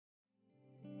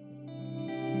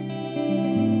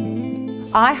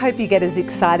I hope you get as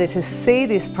excited to see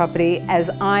this property as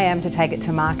I am to take it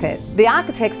to market. The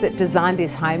architects that designed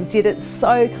this home did it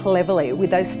so cleverly with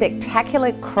those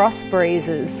spectacular cross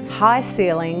breezes, high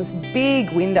ceilings,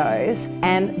 big windows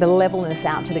and the levelness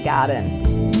out to the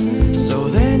garden. So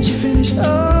then she finished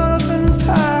up and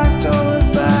packed all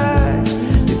her bags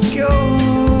to go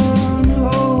on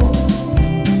home.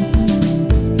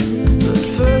 But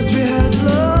first we had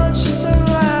lunch, some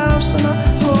laughs and a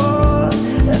horn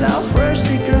and our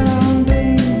freshly ground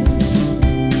beans.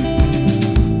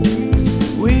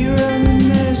 We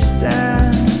reminisced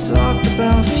and talked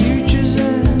about futures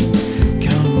and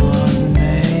come what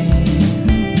may.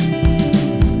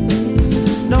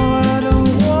 No, I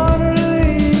don't want her to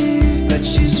leave, but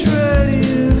she's ready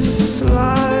to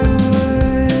fly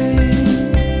away.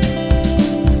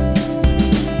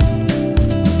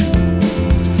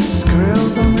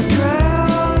 Squirrels on the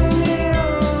ground and the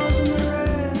yellows and the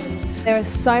reds. There are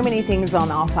so many things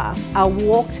on offer. A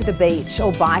walk to the beach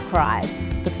or bike ride,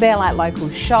 the Fairlight local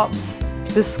shops,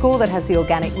 the school that has the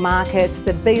organic markets,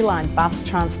 the beeline bus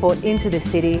transport into the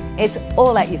city. It's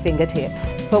all at your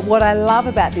fingertips. But what I love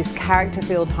about this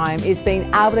character-filled home is being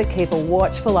able to keep a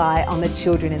watchful eye on the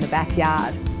children in the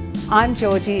backyard. I'm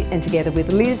Georgie, and together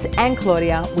with Liz and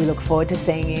Claudia, we look forward to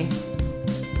seeing you.